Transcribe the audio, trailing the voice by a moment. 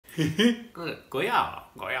Goyard.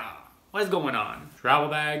 What's going on? Travel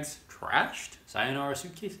bags trashed? Sayonara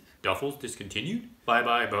suitcases? Duffles discontinued?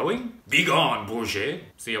 Bye-bye Boeing? Be gone, Bourget.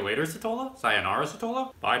 See you later, Satola. Sayonara,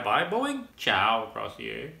 Satola. Bye-bye Boeing. Ciao,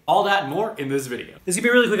 Crossiere. All that and more in this video. This is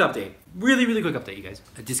gonna be a really quick update. Really quick update, you guys.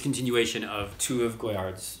 A discontinuation of 2 of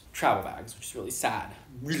Goyard's travel bags, which is really sad.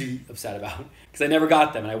 Really upset about. Because I never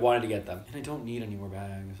got them and I wanted to get them. And I don't need any more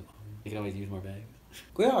bags. You can always use more bags.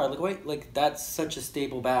 Goyard, like that's such a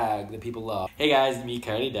staple bag that people love. Hey guys, it's me,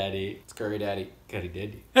 Curry Daddy. It's Curry Daddy.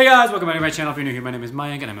 Hey guys, welcome back to my channel. If you're new here, my name is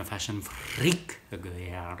Mayank and I'm a fashion freak, a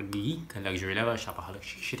Goyard geek, a luxury lover, shopaholic,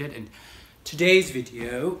 shithead. And today's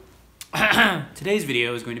video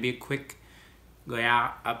is going to be a quick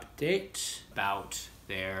Goyard update about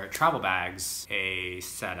their travel bags, a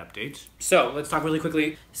sad update. So let's talk really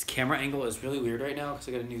quickly. This camera angle is really weird right now because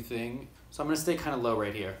I got a new thing. So I'm gonna stay kind of low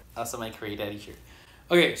right here. Also my Curry Daddy shirt.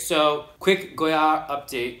 Okay, so quick Goyard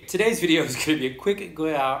update. Today's video is going to be a quick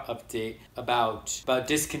Goyard update about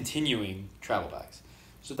discontinuing travel bags.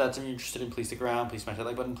 So if that's something you're interested in, please stick around. Please smash that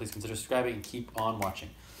like button. Please consider subscribing and keep on watching.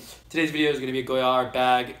 Today's video is going to be a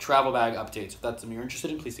Goyard travel bag update. So if that's something you're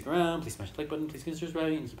interested in, please stick around. Please smash the like button. Please consider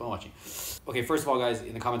subscribing and keep on watching. Okay, first of all, guys,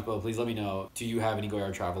 in the comments below, please let me know, do you have any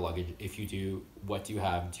Goyard travel luggage? If you do, what do you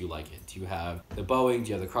have? Do you like it? Do you have the Boeing?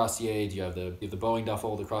 Do you have the Crossiere? Do you have the Boeing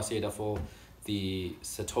duffel, the Crossiere duffel? The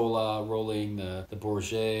Satola rolling, the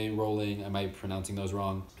Bourget rolling, I might be pronouncing those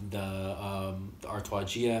wrong, the Artois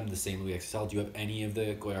GM, the St. Louis XL. Do you have any of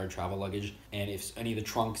the Goyard travel luggage? And if any of the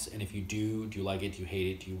trunks, and if you do you like it? Do you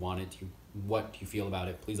hate it? Do you want it? What do you feel about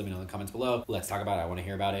it? Please let me know in the comments below. Let's talk about it. I want to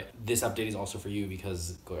hear about it. This update is also for you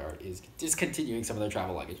because Goyard is discontinuing some of their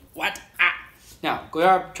travel luggage. What? Ah! Now,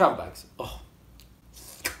 Goyard travel bags. Oh.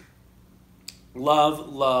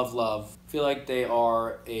 Love. Feel like they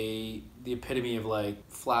are the epitome of like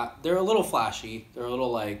flat. They're a little flashy. They're a little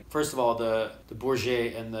like, first of all, the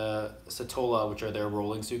Bourget and the Satola, which are their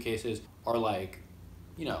rolling suitcases, are like,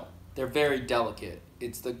 you know, they're very delicate.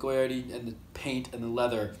 It's the Goyard and the paint and the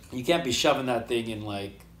leather. You can't be shoving that thing in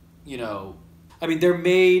like, you know, I mean, they're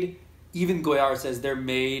made, even Goyard says they're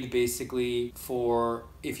made basically for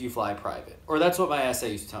if you fly private. Or that's what my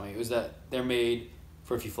essay used to tell me. It was that they're made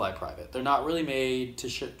for if you fly private. They're not really made to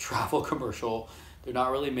travel commercial. They're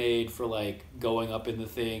not really made for like going up in the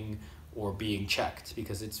thing or being checked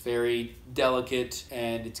because it's very delicate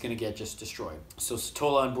and it's gonna get just destroyed. So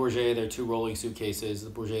Satola and Bourget, they're 2 rolling suitcases. The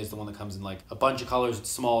Bourget is the one that comes in like a bunch of colors.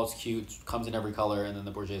 It's small, it's cute, comes in every color. And then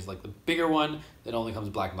the Bourget is like the bigger one that only comes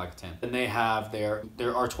in black and black and tan. Then they have their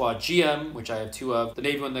Artois GM, which I have 2 of. The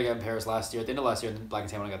navy one they got in Paris last year, at the end of last year, and the black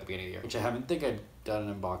and tan one I got at the beginning of the year, which I haven't think I've done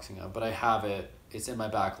an unboxing of, but I have it. It's in my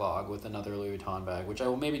backlog with another Louis Vuitton bag, which I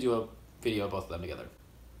will maybe do a video of both of them together.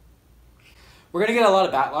 We're gonna get a lot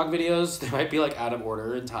of backlog videos. They might be like out of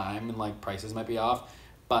order in time and like prices might be off,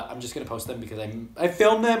 but I'm just gonna post them because I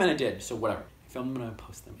filmed them and I did, so whatever. I filmed them and I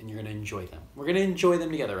post them and you're gonna enjoy them. We're gonna enjoy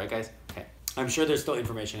them together, right guys? Okay. I'm sure there's still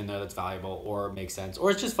information in there that's valuable or makes sense,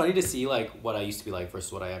 or it's just funny to see like what I used to be like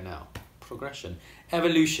versus what I am now. Progression,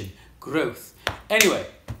 evolution, growth. Anyway,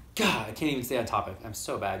 God, I can't even stay on topic. I'm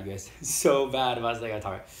so bad, you guys. So bad about staying on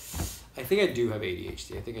topic. I think I do have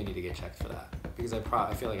ADHD. I think I need to get checked for that because I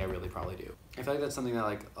feel like I really probably do. I feel like that's something that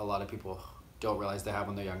like a lot of people don't realize they have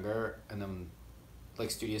when they're younger, and then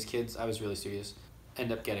like studious kids, I was really studious,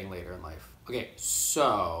 end up getting later in life. Okay,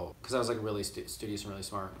 so because I was like really studious and really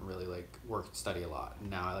smart and really like study a lot, and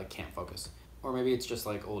now I like can't focus. Or maybe it's just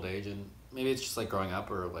like old age, and maybe it's just like growing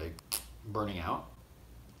up or like burning out.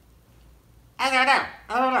 I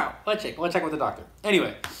don't know. Let's check with the doctor.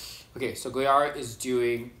 Anyway, okay, so Goyard is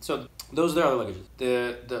doing, so those are their other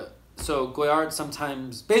luggages. So Goyard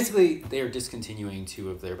sometimes, basically they are discontinuing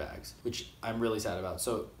 2 of their bags, which I'm really sad about.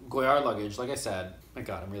 So Goyard luggage, like I said, my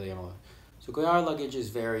God, I'm really emotional. So Goyard luggage is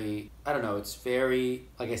very, I don't know, it's very,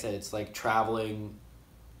 like I said, it's like traveling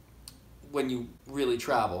when you really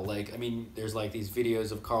travel. Like, I mean, there's like these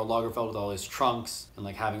videos of Karl Lagerfeld with all his trunks and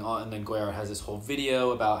like having all, and then Goyard has this whole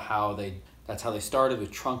video about how that's how they started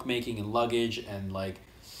with trunk making and luggage and like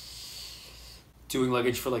doing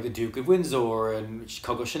luggage for like the Duke of Windsor and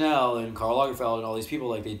Coco Chanel and Karl Lagerfeld and all these people.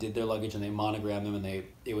 Like they did their luggage and they monogrammed them, and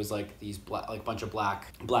it was like these bunch of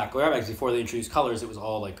black Goyard bags. Before they introduced colors, it was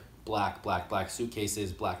all like black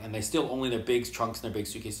suitcases, black, and they still only, their big trunks and their big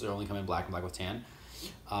suitcases are only come in black and black with tan.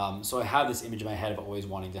 So I have this image in my head of always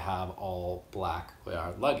wanting to have all black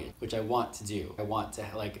Goyard luggage, which I want to do. I want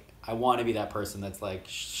to be that person that's like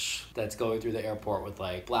that's going through the airport with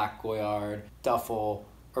like black Goyard duffel,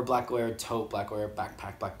 or black Goyard tote, black Goyard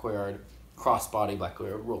backpack, black Goyard crossbody, black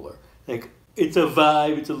Goyard roller. Like It's a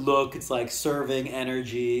vibe, it's a look, it's like serving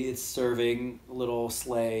energy, it's serving a little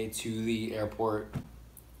sleigh to the airport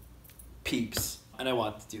peeps. And I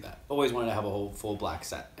want to do that. Always wanted to have a whole full black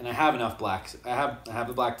set. And I have enough blacks. I have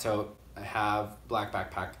the black tote, I have black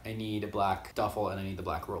backpack, I need a black duffel, and I need the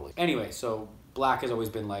black rolling. Anyway, so black has always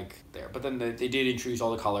been like there, but then they did introduce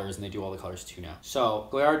all the colors, and they do all the colors too now. So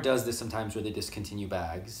Goyard does this sometimes where they discontinue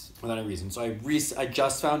bags without a reason. So I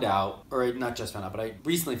just found out, or not just found out, but I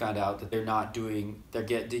recently found out that they're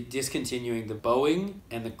discontinuing the Boeing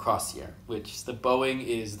and the Crossiere, which the Boeing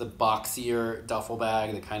is the boxier duffel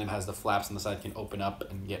bag that kind of has the flaps on the side, can open up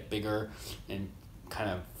and get bigger and kind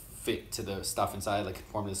of fit to the stuff inside, like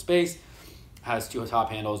conform to the space. Has two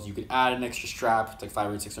top handles. You could add an extra strap. It's like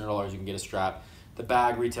 $500, $600. You can get a strap. The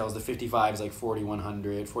bag retails, the 55 is like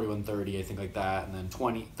 $4,100, $4,130, I think, like that. And then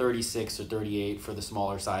 36 or 38 for the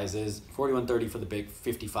smaller sizes. $4,130 for the big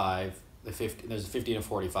 55. There's a 50 and a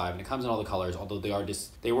 45, and it comes in all the colors, although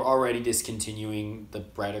they were already discontinuing the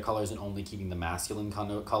brighter colors and only keeping the masculine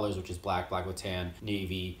colors, which is black with tan,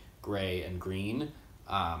 navy, gray, and green.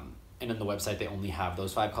 And on the website, they only have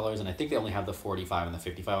those 5 colors, and I think they only have the 45 and the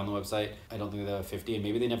 55 on the website. I don't think they have a 50, and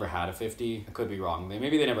maybe they never had a 50. I could be wrong.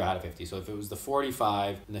 Maybe they never had a 50. So if it was the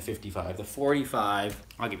 45 and the 55, the 45,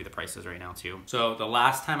 I'll give you the prices right now too. So the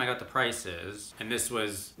last time I got the prices, and this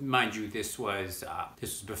was, mind you, this was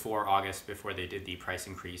before August, before they did the price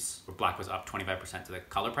increase, where black was up 25% to the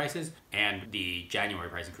color prices, and the January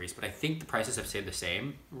price increase. But I think the prices have stayed the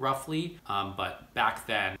same, roughly. But back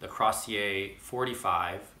then, the Crossiere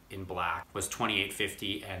 45 in black was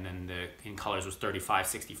 $28.50, and then in colors was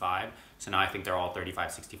 $35.65. So now I think they're all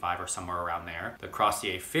 $35.65 or somewhere around there. The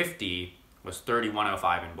Crossiere 50 was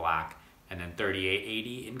 $31.05 in black, and then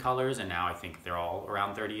 $38.80 in colors, and now I think they're all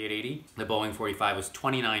around $38.80. The Boeing 45 was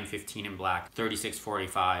 $29.15 in black,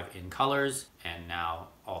 $36.45 in colors, and now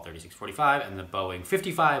all $36.45. And the Boeing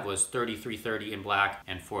 55 was $33.30 in black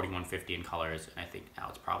and $41.50 in colors, and I think now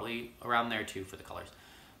it's probably around there too for the colors.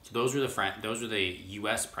 So those were the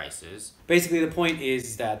U.S. prices. Basically, the point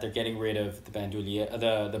is that they're getting rid of the bandoulière,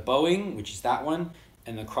 the Boeing, which is that one,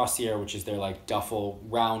 and the Crossiere, which is their like duffel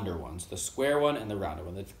rounder ones, the square one and the rounder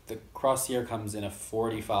one. The Crossiere comes in a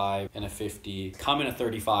 45 and a 50, come in a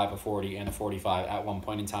 35, a 40, and a 45. At one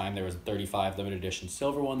point in time, there was a 35 limited edition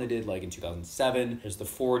silver one they did like in 2007. There's the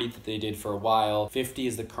 40 that they did for a while. 50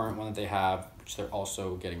 is the current one that they have, which they're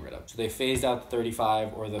also getting rid of. So they phased out the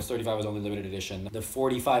 35, or the 35 was only limited edition. The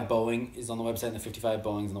 45 Boeing is on the website, and the 55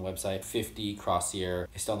 Boeing is on the website. 50 Crossiere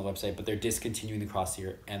is still on the website, but they're discontinuing the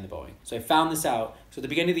Crossiere and the Boeing. So I found this out. So at the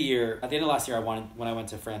beginning of the year, at the end of last year, when I went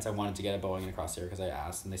to France, I wanted to get a Boeing and a Crossiere because I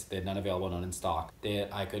asked, and they said they had none available, none in stock.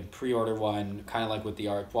 I could pre-order one, kind of like with the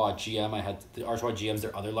Artois GM. I had the Artois GM's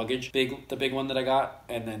their other luggage, the big one that I got,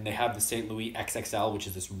 and then they have the St. Louis XXL, which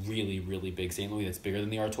is this really, really big St. Louis that's bigger than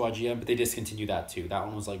the Artois GM, but they discontinued that too. That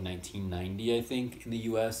one was like $19.90, I think, in the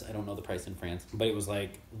US. I don't know the price in France, but it was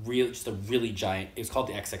like just a really giant. It was called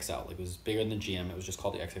the XXL. Like, it was bigger than the GM. It was just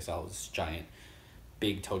called the XXL. It was giant,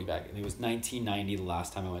 big tote bag, and it was $19.90 the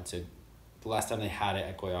last time they had it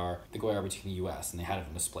at Goyard, the Goyard boutique in the US, and they had it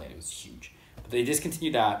on display. It was huge. But they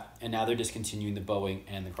discontinued that, and now they're discontinuing the Boeing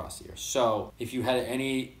and the Crossiere. So if you had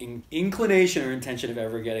any inclination or intention of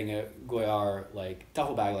ever getting a Goyard like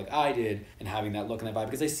duffel bag like I did, and having that look and that vibe,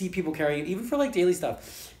 because I see people carrying it even for like daily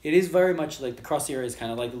stuff, it is very much like the Crossiere is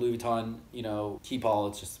kind of like the Louis Vuitton, keep all.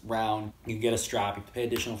 It's just round. You can get a strap. You have to pay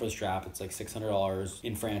additional for the strap. It's like $600.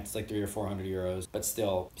 In France, it's like €300 or €400, but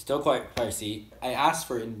still quite pricey. I asked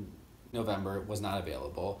for it in November, it was not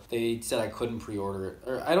available. They said I couldn't pre-order it,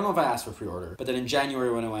 or I don't know if I asked for pre-order, but then in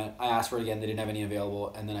January when I went, I asked for it again, they didn't have any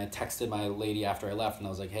available, and then I texted my lady after I left, and I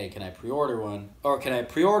was like, hey, can I pre-order one?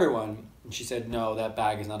 And she said, no, that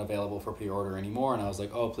bag is not available for pre-order anymore. And I was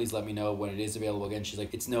like, oh, please let me know when it is available again. She's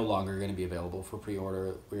like, it's no longer going to be available for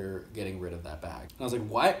pre-order. We're getting rid of that bag. And I was like,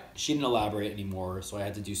 what? She didn't elaborate anymore, so I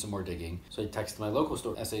had to do some more digging. So I texted my local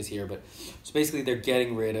store essays here. But so basically, they're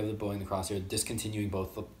getting rid of the Boeing, the Crossiere, discontinuing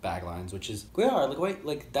both the bag lines, which is, Goyard,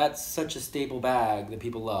 like that's such a staple bag that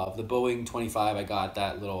people love. The Boeing 25, I got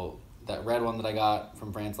that red one that I got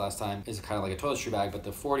from France last time is kind of like a toiletry bag, but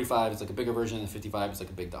the 45 is like a bigger version, and the 55 is like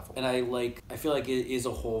a big duffel. And I feel like it is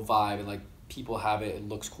a whole vibe, and like people have it. It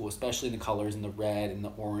looks cool, especially in the colors, in the red and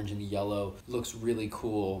the orange and the yellow. It looks really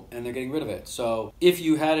cool, and they're getting rid of it. So if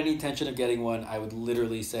you had any intention of getting one, I would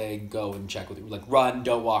literally say go and check with your, like, run,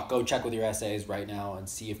 don't walk, go check with your essays right now and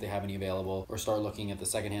see if they have any available, or start looking at the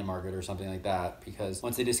secondhand market or something like that, because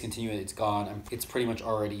once they discontinue it, it's gone. It's pretty much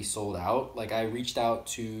already sold out. Like, I reached out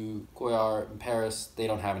to Goyard in Paris, they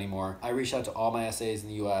don't have any more. I reached out to all my essays in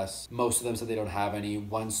the US, most of them said they don't have any.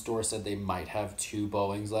 One store said they might have 2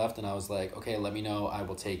 Boeings left, and I was like, okay, let me know. I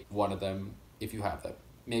will take one of them if you have them.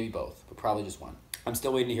 Maybe both, but probably just one. I'm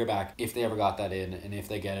still waiting to hear back if they ever got that in, and if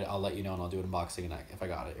they get it, I'll let you know, and I'll do an unboxing and if I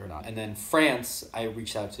got it or not. And then France, I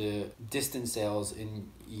reached out to distance sales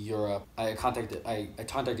in Europe. I contacted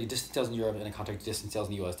distance sales in Europe, and I contacted distance sales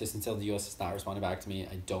in the US. Distance sales in the US has not responded back to me.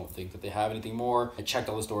 I don't think that they have anything more. I checked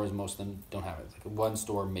all the stores, most of them don't have it. Like one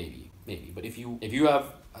store, maybe. But if you have,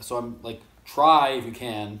 so I'm like, try if you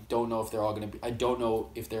can. Don't know if they're all gonna be, I don't know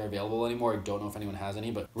if they're available anymore. I don't know if anyone has any,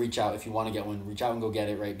 but reach out if you want to get one. Reach out and go get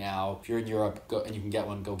it right now. If you're in Europe, go and you can get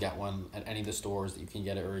one, go get one at any of the stores that you can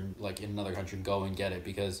get it, or in another country, go and get it,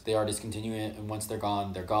 because they are discontinuing it, and once they're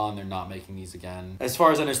gone, they're gone. They're not making these again. As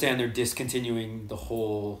far as I understand, they're discontinuing the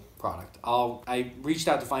whole product. I reached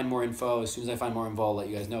out to find more info. As soon as I find more info, I'll let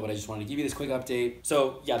you guys know, but I just wanted to give you this quick update.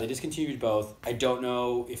 So yeah, they discontinued both. I don't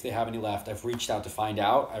know if they have any left. I've reached out to find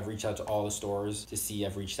out. I've reached out to all the stores to see.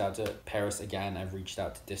 I've reached out to Paris again. I've reached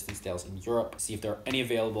out to distance sales in Europe, see if there are any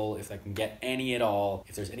available, if I can get any at all.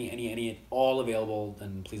 If there's any at all available,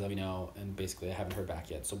 then please let me know. And basically I haven't heard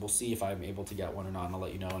back yet. So we'll see if I'm able to get one or not, and I'll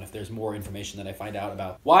let you know. And if there's more information that I find out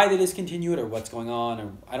about why they discontinued or what's going on,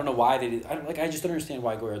 or I don't know why they did. I just don't understand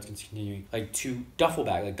why Goyard's continuing to duffel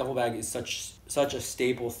bag. Like duffel bag is such a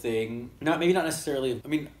staple thing. Maybe not necessarily. I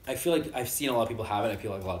mean, I feel like I've seen a lot of people have it. I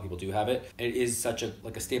feel like a lot of people do have it. It is such a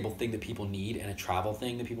staple thing that people need, and a travel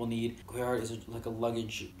thing that people need. Goyard is like a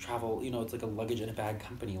luggage travel. It's like a luggage and a bag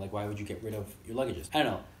company. Like, why would you get rid of your luggages? I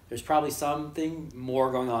don't know. There's probably something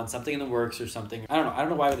more going on, something in the works or something. I don't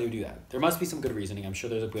know why they would do that. There must be some good reasoning. I'm sure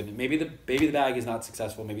there's a good, maybe the bag is not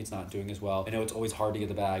successful. Maybe it's not doing as well. I know it's always hard to get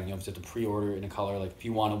the bag. You have to pre-order in a color. Like if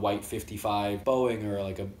you want a white 55 Boeing or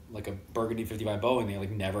like a burgundy 55 Boeing, they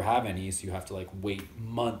never have any. So you have to wait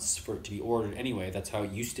months for it to be ordered anyway. That's how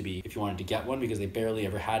it used to be if you wanted to get one, because they barely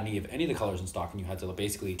ever had any of the colors in stock, and you had to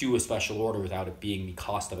basically do a special order without it being the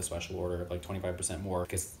cost of a special order of 25% more,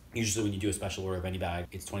 because usually when you do a special order of any bag,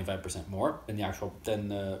 it's 25% more than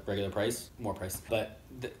the regular price, more price. But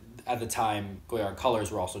at the time, Goyard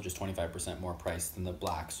colors were also just 25% more price than the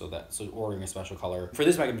black. So ordering a special color for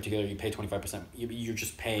this bag in particular, you pay 25%. You're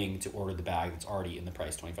just paying to order the bag that's already in the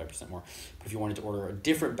price, 25% more. But if you wanted to order a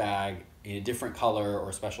different bag in a different color, or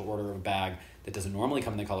a special order of a bag that doesn't normally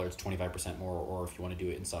come in the color, it's 25% more. Or if you want to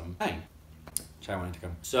do it in some thing. I wanted to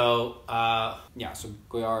come. So, so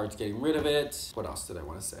Goyard's getting rid of it. What else did I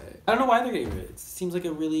want to say? I don't know why they're getting rid of it. It seems like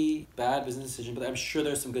a really bad business decision, but I'm sure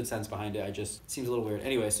there's some good sense behind it. It seems a little weird.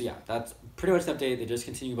 Anyway, so yeah, that's pretty much the update. They just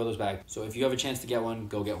continue about those bags. So if you have a chance to get one,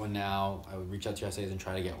 go get one now. I would reach out to your SAs and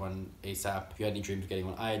try to get one ASAP. If you had any dreams of getting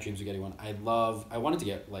one, I had dreams of getting one. I wanted to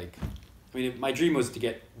get my dream was to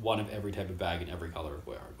get one of every type of bag in every color of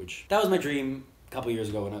Goyard, which that was my dream couple years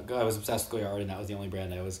ago when I was obsessed with Goyard, and that was the only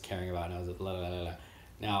brand I was caring about, and I was like, la la la la.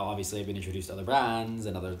 Now, obviously, I've been introduced to other brands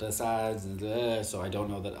and other designs, so I don't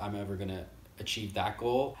know that I'm ever gonna achieve that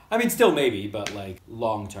goal. I mean, still maybe, but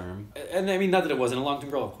long term. And I mean, not that it wasn't a long term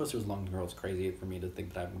goal. Of course, it was a long term goal. It's crazy for me to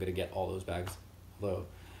think that I'm gonna get all those bags. Although,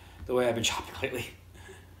 the way I've been shopping lately,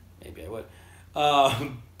 maybe I would.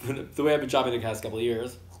 But the way I've been shopping the past couple of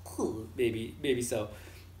years, maybe so.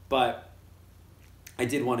 But I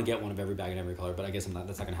did want to get one of every bag in every color, but I guess that's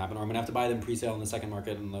not going to happen. Or I'm going to have to buy them pre-sale in the second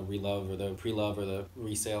market, in the relove or the pre-love or the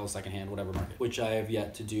resale, secondhand, whatever market, which I have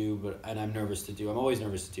yet to do, and I'm nervous to do. I'm always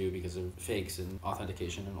nervous to do because of fakes and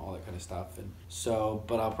authentication and all that kind of stuff. And so,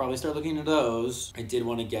 but I'll probably start looking into those. I did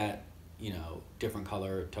want to get, different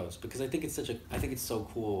color totes, because I think it's so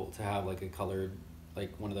cool to have a colored,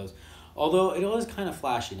 one of those. Although it is kind of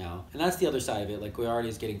flashy now, and that's the other side of it. Goyard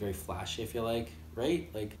is getting very flashy, I feel like.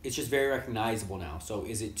 Right? It's just very recognizable now. So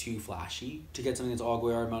is it too flashy to get something that's all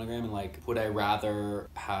Goyard monogram? And would I rather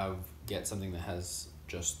get something that has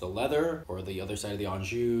just the leather, or the other side of the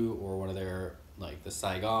Anjou, or one of their the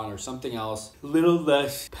Saigon, or something else a little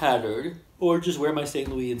less patterned, or just wear my St.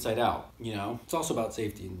 Louis inside out? It's also about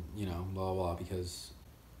safety and blah blah blah, because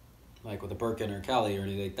with a Birkin or Kelly or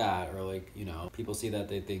anything like that, or people see that,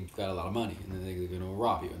 they think you've got a lot of money, and then they're gonna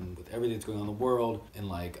rob you. And with everything that's going on in the world,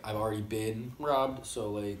 and I've already been robbed,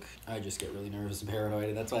 so I just get really nervous and paranoid,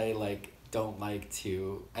 and that's why I don't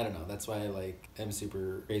to, I don't know, that's why I am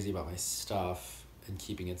super crazy about my stuff and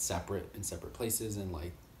keeping it separate in separate places, and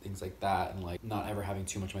things like that, and not ever having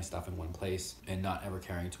too much of my stuff in one place, and not ever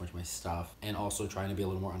carrying too much of my stuff, and also trying to be a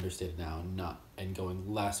little more understated now, and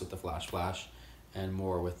going less with the flash and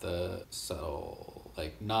more with the subtle,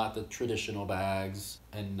 not the traditional bags,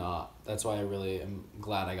 and that's why I really am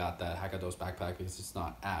glad I got that Hakados backpack, because it's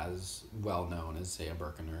not as well known as, say, a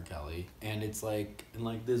Birkin or a Kelly. And it's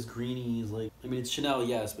and this greeny is I mean, it's Chanel,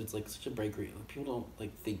 yes, but it's such a bright green. People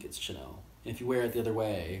don't think it's Chanel. And if you wear it the other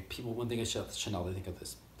way, people, when they think of Chanel, they think of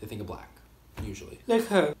this. They think of black. usually. Like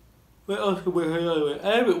her. What else would wear her the other way?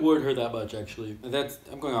 I haven't worn her that much, actually.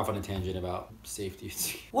 I'm going off on a tangent about safety.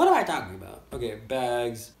 What am I talking about? Okay,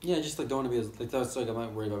 bags. Yeah, just like don't want to be like, that's like, I'm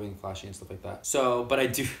not worried about being flashy and stuff like that. So, but I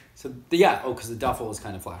do, because the duffel is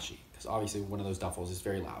kind of flashy. Because obviously one of those duffels is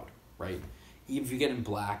very loud, right? Even if you get in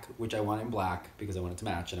black, which I want in black because I want it to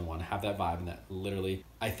match and I want to have that vibe, and that literally,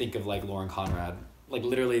 I think of like Lauren Conrad. Like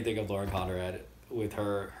literally think of Lauren Conrad with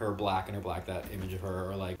her black and her black, that image of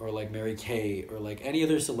her, or like Mary Kay, or like any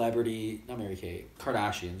other celebrity, not Mary Kay,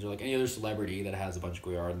 Kardashians, or like any other celebrity that has a bunch of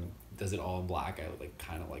Goyard and does it all in black. I like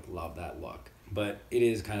kind of like love that look, but it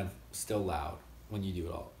is kind of still loud when you do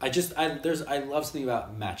it all. I love something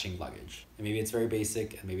about matching luggage, and maybe it's very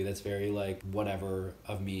basic, and maybe that's very like whatever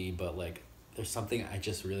of me, but like there's something I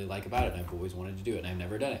just really like about it, and I've always wanted to do it, and I've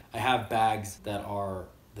never done it. I have bags that are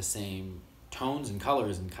the same tones and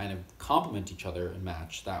colors and kind of complement each other and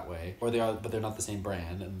match that way, or but they're not the same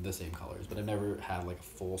brand and the same colors, but I've never had like a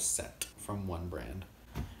full set from one brand.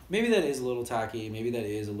 Maybe that is a little tacky, maybe that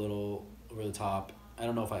is a little over the top. I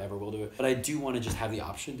don't know if I ever will do it, but I do want to just have the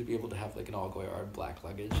option to be able to have like an all Goyard black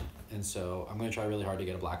luggage, and so I'm going to try really hard to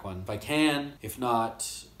get a black one if I can. If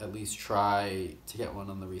not, at least try to get one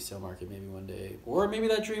on the resale market maybe one day, or maybe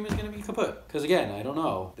that dream is going to be kaput, because again, I don't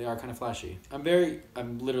know, they are kind of flashy. I'm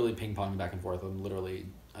literally ping-ponging back and forth.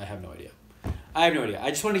 I have no idea. I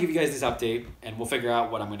just want to give you guys this update, and we'll figure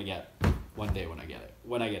out what I'm going to get one day when I get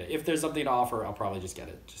it. If there's something to offer, I'll probably just get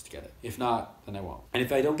it, just to get it. If not, then I won't. And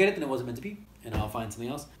if I don't get it, then it wasn't meant to be, and I'll find something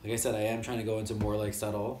else. Like I said, I am trying to go into more like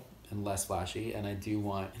subtle and less flashy, and I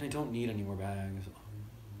don't need any more bags.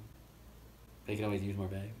 I can always use more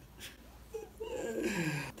bags.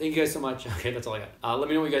 Thank you guys so much. Okay, that's all I got. Let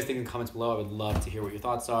me know what you guys think in the comments below. I would love to hear what your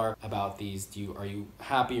thoughts are about these. Are you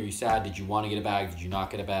happy? Are you sad? Did you want to get a bag? Did you not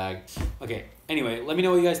get a bag? Okay, anyway, let me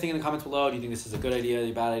know what you guys think in the comments below. Do you think this is a good idea,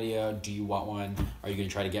 a bad idea? Do you want one? Are you going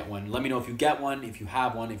to try to get one? Let me know if you get one, if you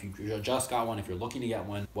have one, if you just got one, if you're looking to get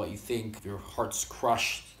one, what you think. If your heart's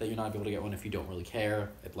crushed that you're not able to get one, if you don't really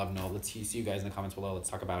care, I'd love to know. Let's see you guys in the comments below. Let's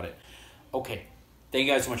talk about it. Okay. Thank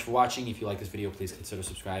you guys so much for watching. If you like this video, please consider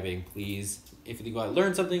subscribing. Please, if you think I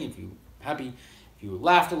learned something, if you're happy, if you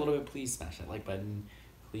laughed a little bit, please smash that like button.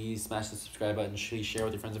 Please smash the subscribe button. Please share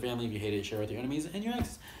with your friends and family. If you hate it, share with your enemies and your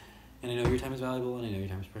exes. And I know your time is valuable, and I know your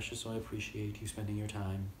time is precious, so I appreciate you spending your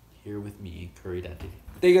time here with me, Curry Daddy.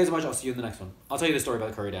 Thank you guys so much. I'll see you in the next one. I'll tell you the story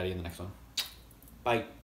about Curry Daddy in the next one. Bye.